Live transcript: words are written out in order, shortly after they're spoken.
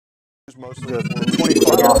Most of the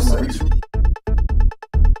 25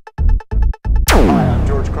 Hi, I'm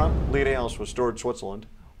George Crump, lead analyst with Storage Switzerland.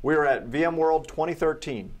 We're at VMworld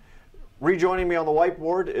 2013. Rejoining me on the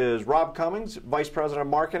whiteboard is Rob Cummings, Vice President of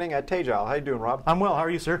Marketing at Tegile. How you doing, Rob? I'm well. How are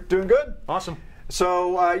you, sir? Doing good. Awesome.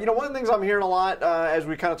 So, you know, one of the things I'm hearing a lot as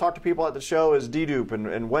we kind of talk to people at the show is Dedupe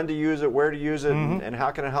and when to use it, where to use it, and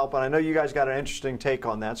how can it help. And I know you guys got an interesting take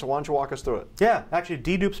on that, so why don't you walk us through it? Yeah, actually,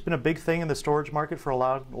 Dedupe's been a big thing in the storage market for a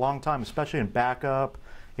long time, especially in backup,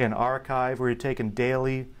 in archive, where you're taking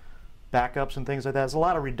daily backups and things like that. There's a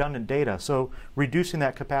lot of redundant data, so reducing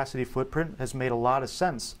that capacity footprint has made a lot of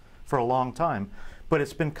sense for a long time. But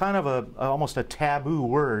it's been kind of almost a taboo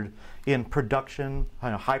word in production,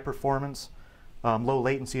 high performance, low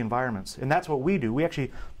latency environments. And that's what we do. We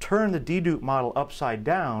actually turn the Dedupe model upside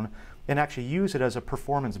down and actually use it as a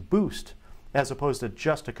performance boost as opposed to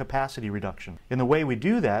just a capacity reduction. And the way we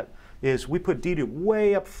do that is we put Dedupe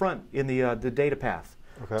way up front in the data path.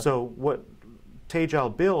 Okay. So what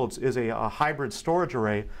Tegile builds is a hybrid storage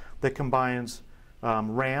array that combines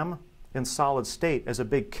RAM and solid state as a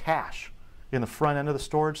big cache in the front end of the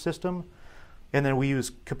storage system. And then we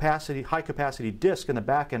use high capacity disk in the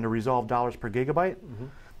back end to resolve dollars per gigabyte.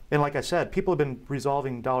 And like I said, people have been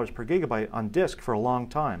resolving dollars per gigabyte on disk for a long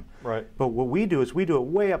time. Right. But what we do is we do it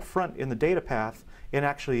way up front in the data path and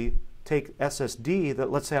actually take SSD that,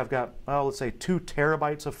 let's say I've got, let's say 2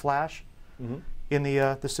 terabytes of flash in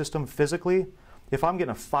the system physically. If I'm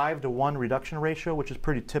getting a 5-to-1 reduction ratio, which is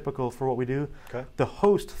pretty typical for what we do, the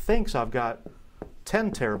host thinks I've got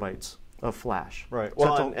 10 terabytes of flash. Right. So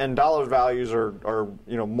well, and dollar values are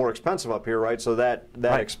more expensive up here, right? So that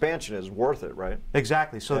expansion is worth it, right?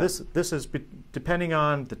 Exactly. So this is depending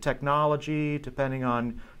on the technology, depending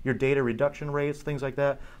on your data reduction rates, things like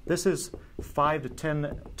that. This is 5 to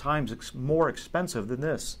 10 times more expensive than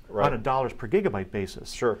this on a dollars per gigabyte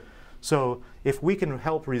basis. Sure. So if we can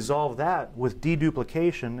help resolve that with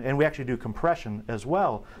deduplication, and we actually do compression as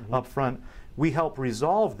well up front, we help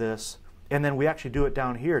resolve this. And then we actually do it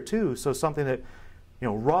down here too. So something that,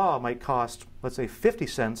 raw might cost, let's say 50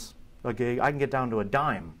 cents a gig, I can get down to a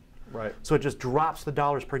dime. Right. So it just drops the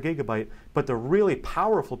dollars per gigabyte. But the really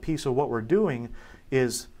powerful piece of what we're doing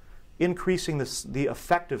is increasing the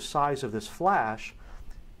effective size of this flash.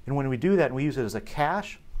 And when we do that and we use it as a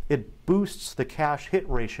cache, it boosts the cache hit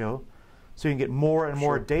ratio. So you can get more and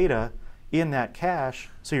more data in that cache.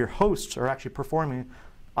 So your hosts are actually performing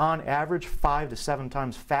on average 5 to 7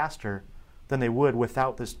 times faster than they would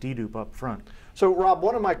without this dedupe up front. So Rob,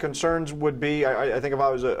 one of my concerns would be, I think if I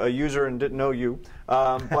was a user and didn't know you,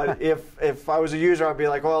 but if I was a user, I'd be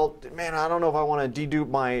like, well, man, I don't know if I want to dedupe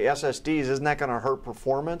my SSDs. Isn't that going to hurt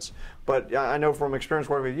performance? But I know from experience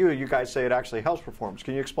working with you guys say it actually helps performance.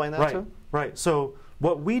 Can you explain that too? Right. So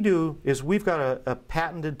what we do is we've got a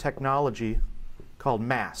patented technology called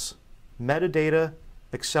MAS, Metadata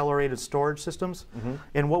Accelerated Storage Systems.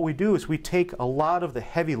 And what we do is we take a lot of the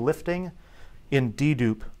heavy lifting in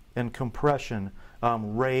dedupe and compression,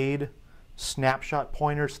 RAID, snapshot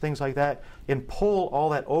pointers, things like that, and pull all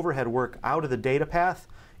that overhead work out of the data path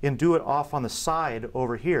and do it off on the side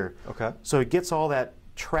over here. Okay. So it gets all that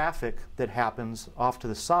traffic that happens off to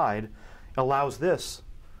the side, allows this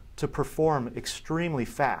to perform extremely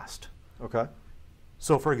fast. Okay.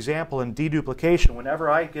 So for example, in deduplication, whenever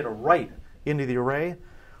I get a write into the array,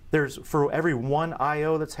 for every 1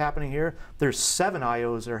 I/O that's happening here, there's 7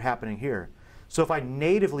 I/Os that are happening here. So if I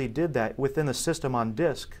natively did that within the system on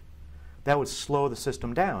disk, that would slow the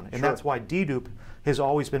system down. And that's why dedupe has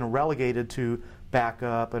always been relegated to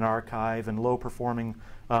backup and archive and low performing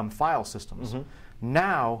file systems.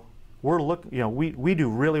 Now we're we do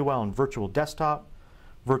really well in virtual desktop,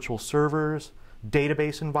 virtual servers,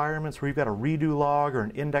 database environments where you've got a redo log or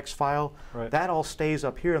an index file. That all stays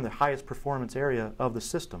up here in the highest performance area of the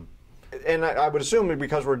system. And I would assume that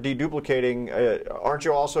because we're deduplicating, aren't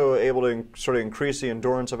you also able to sort of increase the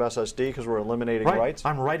endurance of SSD because we're eliminating writes?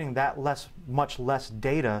 I'm writing that much less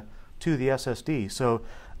data to the SSD. So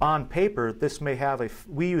on paper, this may have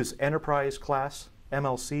we use enterprise class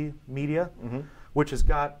MLC media, which has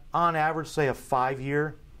got on average, say, a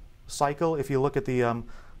 5-year cycle. If you look at the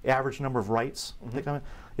average number of writes that come in.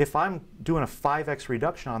 If I'm doing a 5x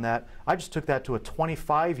reduction on that, I just took that to a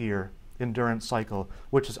 25-year endurance cycle,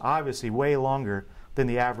 which is obviously way longer than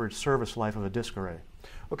the average service life of a disk array.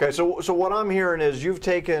 Okay, so what I'm hearing is you've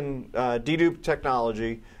taken dedupe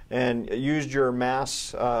technology and used your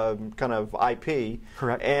MAS kind of IP,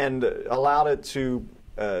 and allowed it to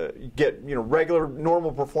get regular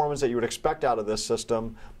normal performance that you would expect out of this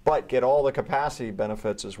system, but get all the capacity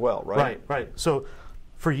benefits as well, right? Right. So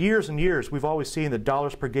for years and years, we've always seen the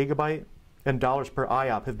dollars per gigabyte and dollars per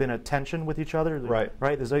IOP have been at tension with each other. Right.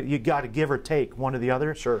 Right. You got to give or take one to the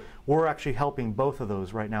other. Sure. We're actually helping both of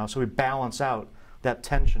those right now, so we balance out that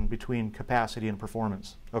tension between capacity and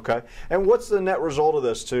performance. Okay. And what's the net result of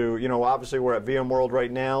this to, obviously we're at VMworld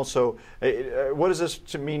right now, so what does this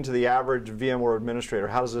mean to the average VMware administrator?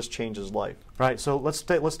 How does this change his life? Right. So let's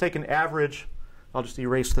take an average. I'll just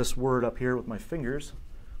erase this word up here with my fingers.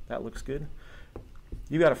 That looks good.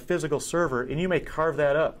 You got a physical server, and you may carve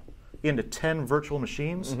that up into 10 virtual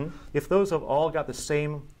machines. Mm-hmm. If those have all got the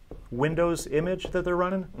same Windows image that they're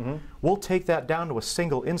running, mm-hmm. we'll take that down to a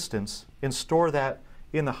single instance and store that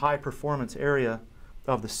in the high performance area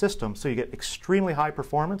of the system, so you get extremely high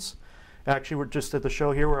performance. Actually, we're just at the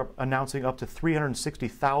show here, we're announcing up to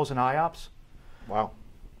 360,000 IOPS. Wow.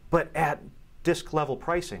 But at disk level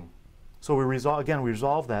pricing. So we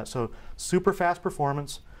resolve that. So super fast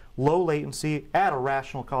performance, low latency, at a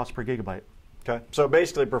rational cost per gigabyte. Okay. So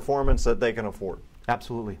basically performance that they can afford.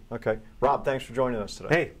 Absolutely. Okay. Rob, thanks for joining us today.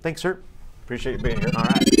 Hey, thanks, sir. Appreciate you being here. All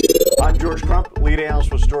right. I'm George Crump, lead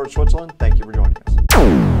analyst with Storage Switzerland. Thank you for joining us.